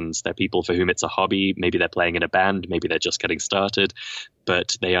musicians. They're people for whom it's a hobby. Maybe they're playing in a band, maybe they're just getting started,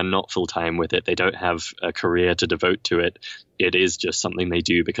 but they are not full-time with it. They don't have a career to devote to it. It is just something they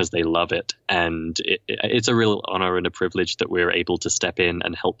do because they love it. And it's a real honor and a privilege that we're able to step in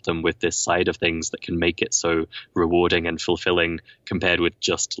and help them with this side of things that can make it so rewarding and fulfilling compared with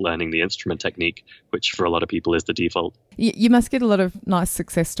just learning the instrument technique, which for a lot of people is the default. You must get a lot of nice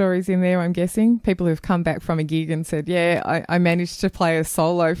success stories in there, I'm guessing. People who've come back from a gig and said, yeah, I managed to play a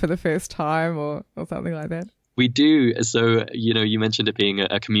solo for the first time or something like that. We do. So, you mentioned it being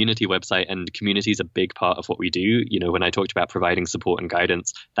a community website, and community is a big part of what we do. When I talked about providing support and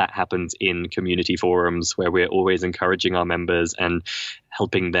guidance, that happens in community forums where we're always encouraging our members and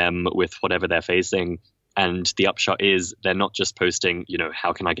helping them with whatever they're facing. And the upshot is they're not just posting,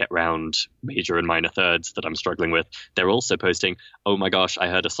 how can I get round major and minor thirds that I'm struggling with? They're also posting, oh my gosh, I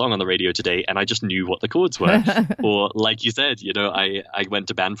heard a song on the radio today and I just knew what the chords were. Or like you said, I went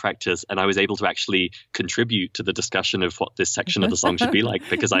to band practice and I was able to actually contribute to the discussion of what this section of the song should be like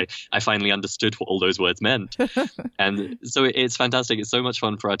because I finally understood what all those words meant. And so it's fantastic. It's so much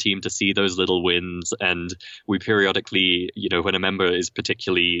fun for our team to see those little wins. And we periodically, when a member is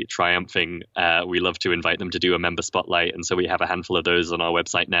particularly triumphing, we love to invite them to do a member spotlight. And so we have a handful of those on our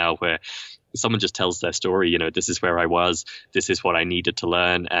website now where someone just tells their story. This is where I was, this is what I needed to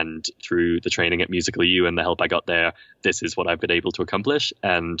learn, and through the training at Musical U and the help I got there, this is what I've been able to accomplish.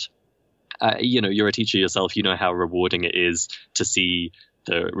 And you're a teacher yourself, you know how rewarding it is to see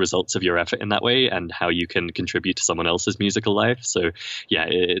the results of your effort in that way and how you can contribute to someone else's musical life. So yeah,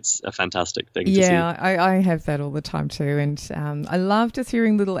 it's a fantastic thing to see. Yeah, I have that all the time too. And I love just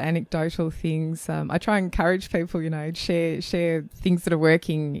hearing little anecdotal things. I try and encourage people, share things that are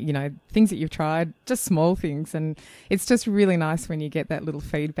working, things that you've tried, just small things. And it's just really nice when you get that little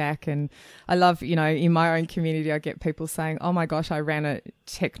feedback. And I love, in my own community, I get people saying, oh my gosh, I ran a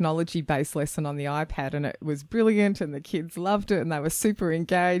technology-based lesson on the iPad and it was brilliant and the kids loved it and they were super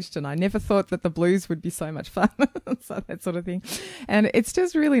engaged and I never thought that the blues would be so much fun. So that sort of thing. And it's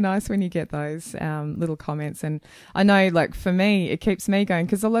just really nice when you get those little comments. And I know, like, for me, it keeps me going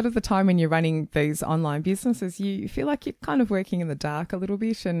because a lot of the time when you're running these online businesses, you feel like you're kind of working in the dark a little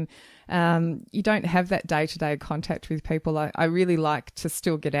bit and you don't have that day-to-day contact with people. I really like to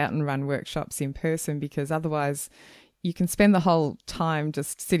still get out and run workshops in person because otherwise you can spend the whole time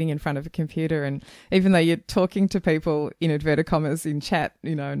just sitting in front of a computer, and even though you're talking to people in inverted commas in chat,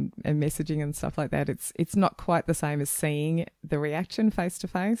 and messaging and stuff like that, it's not quite the same as seeing the reaction face to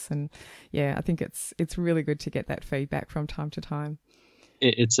face. And yeah, I think it's really good to get that feedback from time to time.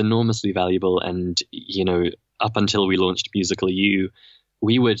 It's enormously valuable. And up until we launched Musical U,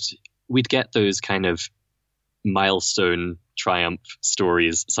 we'd get those kind of milestone triumph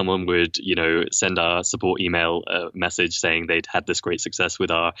stories. Someone would, send our support email a message saying they'd had this great success with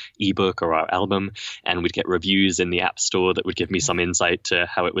our ebook or our album, and we'd get reviews in the App Store that would give me some insight to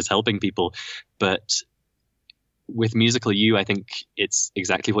how it was helping people. But with Musical U, I think it's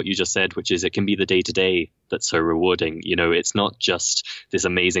exactly what you just said, which is it can be the day-to-day that's so rewarding. It's not just this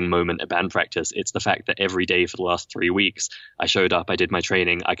amazing moment at band practice. It's the fact that every day for the last 3 weeks, I showed up, I did my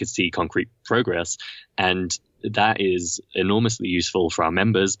training, I could see concrete progress. And that is enormously useful for our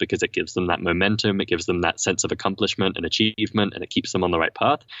members because it gives them that momentum, it gives them that sense of accomplishment and achievement, and it keeps them on the right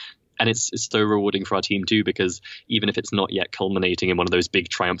path. And it's so rewarding for our team too, because even if it's not yet culminating in one of those big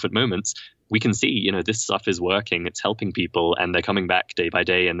triumphant moments, we can see, this stuff is working, it's helping people, and they're coming back day by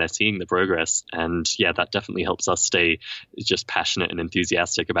day and they're seeing the progress. And yeah, that definitely helps us stay just passionate and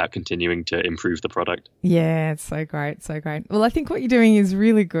enthusiastic about continuing to improve the product. Yeah, it's so great, so great. Well, I think what you're doing is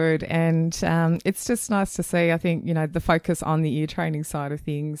really good, and it's just nice to see, I think, the focus on the ear training side of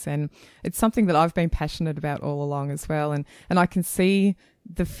things. And it's something that I've been passionate about all along as well. And I can see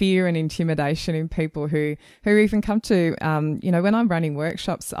the fear and intimidation in people who even come to, when I'm running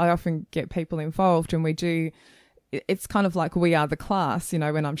workshops, I often get people involved and it's kind of like we are the class,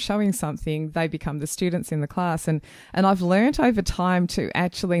 when I'm showing something, they become the students in the class. And I've learnt over time to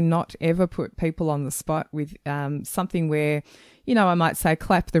actually not ever put people on the spot with something where, I might say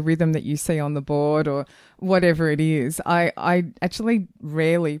clap the rhythm that you see on the board or whatever it is. I actually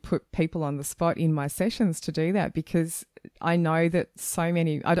rarely put people on the spot in my sessions to do that because I know that so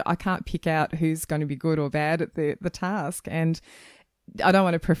many, I can't pick out who's going to be good or bad at the task. And I don't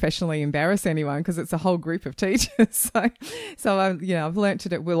want to professionally embarrass anyone because it's a whole group of teachers. So I've learnt to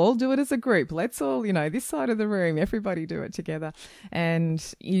do. We'll all do it as a group. Let's all, this side of the room, everybody do it together. And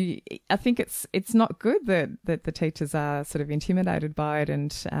I think it's not good that the teachers are sort of intimidated by it.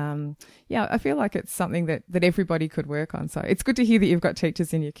 And I feel like it's something that everybody could work on. So it's good to hear that you've got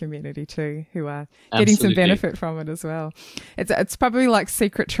teachers in your community too who are getting some benefit from it as well. It's probably like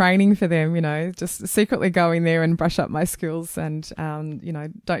secret training for them, just secretly go in there and brush up my skills and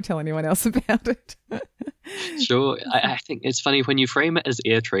don't tell anyone else about it. Sure. I think it's funny when you frame it as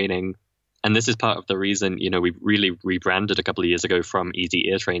ear training, and this is part of the reason, we really rebranded a couple of years ago from Easy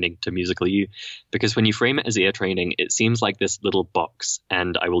Ear Training to Musical You, because when you frame it as ear training, it seems like this little box,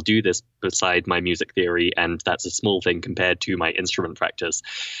 and I will do this beside my music theory, and that's a small thing compared to my instrument practice.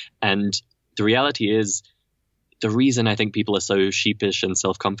 And the reality is, the reason I think people are so sheepish and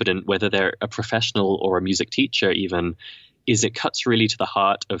self-confident, whether they're a professional or a music teacher even, is it cuts really to the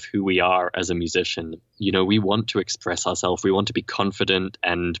heart of who we are as a musician. We want to express ourselves. We want to be confident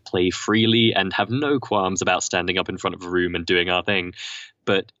and play freely and have no qualms about standing up in front of a room and doing our thing.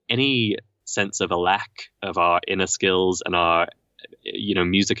 But any sense of a lack of our inner skills and our,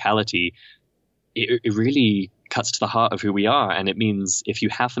 musicality, it really cuts to the heart of who we are. And it means if you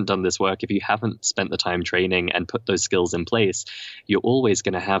haven't done this work, if you haven't spent the time training and put those skills in place, you're always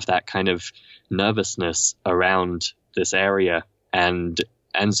going to have that kind of nervousness around this area. And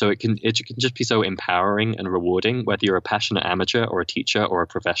so it can just be so empowering and rewarding, whether you're a passionate amateur or a teacher or a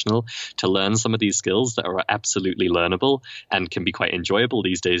professional, to learn some of these skills that are absolutely learnable and can be quite enjoyable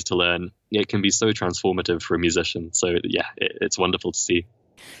these days to learn. It can be so transformative for a musician. So yeah, it's wonderful to see.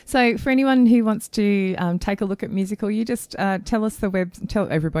 So for anyone who wants to take a look at Musical You, just tell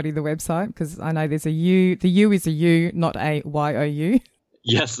everybody the website, because I know there's a U. The U is a U, not a Y-O-U.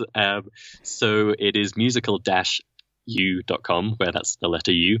 Yes. So it is musical-u.com, where that's the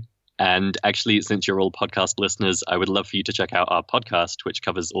letter U. And actually, since you're all podcast listeners, I would love for you to check out our podcast, which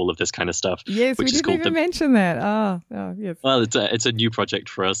covers all of this kind of stuff. Yes, we didn't even mention that. Oh, yes. Well, it's a new project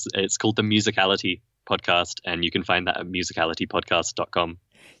for us. It's called the Musicality podcast, and you can find that at musicalitypodcast.com.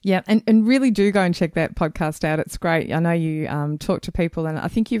 Yeah, and really do go and check that podcast out. It's great. I know you talk to people, and I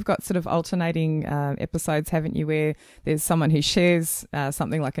think you've got sort of alternating episodes, haven't you, where there's someone who shares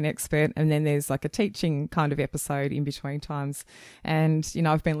something like an expert, and then there's like a teaching kind of episode in between times. And,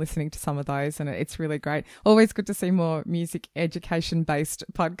 I've been listening to some of those, and it's really great. Always good to see more music education-based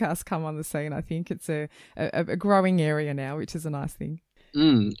podcasts come on the scene. I think it's a growing area now, which is a nice thing.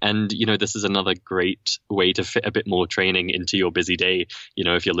 And, this is another great way to fit a bit more training into your busy day.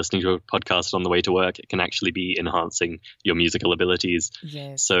 If you're listening to a podcast on the way to work, it can actually be enhancing your musical abilities.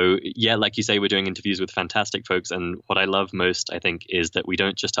 Yes. So, yeah, like you say, we're doing interviews with fantastic folks. And what I love most, I think, is that we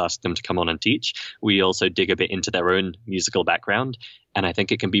don't just ask them to come on and teach. We also dig a bit into their own musical background. And I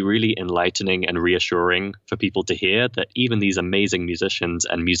think it can be really enlightening and reassuring for people to hear that even these amazing musicians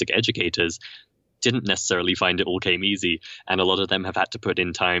and music educators didn't necessarily find it all came easy. And a lot of them have had to put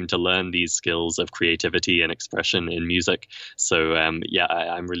in time to learn these skills of creativity and expression in music. So, I'm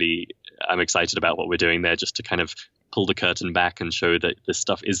excited about what we're doing there, just to kind of pull the curtain back and show that this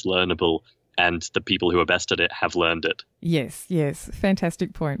stuff is learnable and the people who are best at it have learned it. Yes.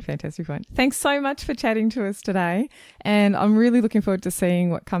 Fantastic point. Thanks so much for chatting to us today. And I'm really looking forward to seeing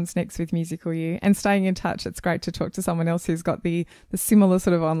what comes next with Musical You and staying in touch. It's great to talk to someone else who's got the similar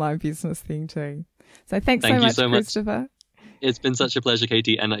sort of online business thing too. So thank you so much, Christopher. It's been such a pleasure,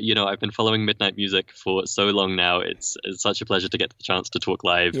 Katie. And, I've been following Midnight Music for so long now. It's such a pleasure to get the chance to talk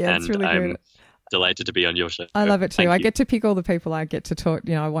live. Yeah, it's really I'm good. Delighted to be on your show. I love it too. I get to pick all the people I get to talk,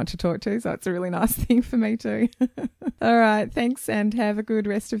 I want to talk to. So it's a really nice thing for me too. All right. Thanks, and have a good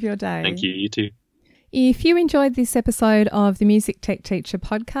rest of your day. Thank you. You too. If you enjoyed this episode of the Music Tech Teacher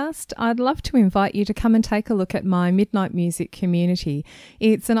podcast, I'd love to invite you to come and take a look at my Midnight Music community.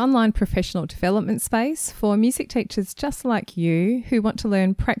 It's an online professional development space for music teachers just like you who want to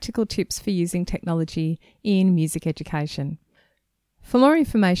learn practical tips for using technology in music education. For more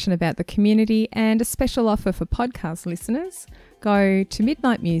information about the community and a special offer for podcast listeners, go to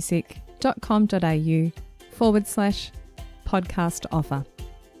midnightmusic.com.au/podcast offer.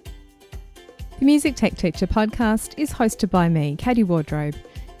 The Music Tech Teacher podcast is hosted by me, Katie Wardrobe.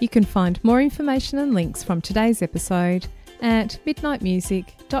 You can find more information and links from today's episode at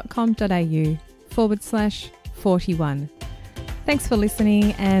midnightmusic.com.au/41. Thanks for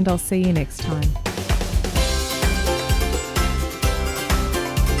listening, and I'll see you next time.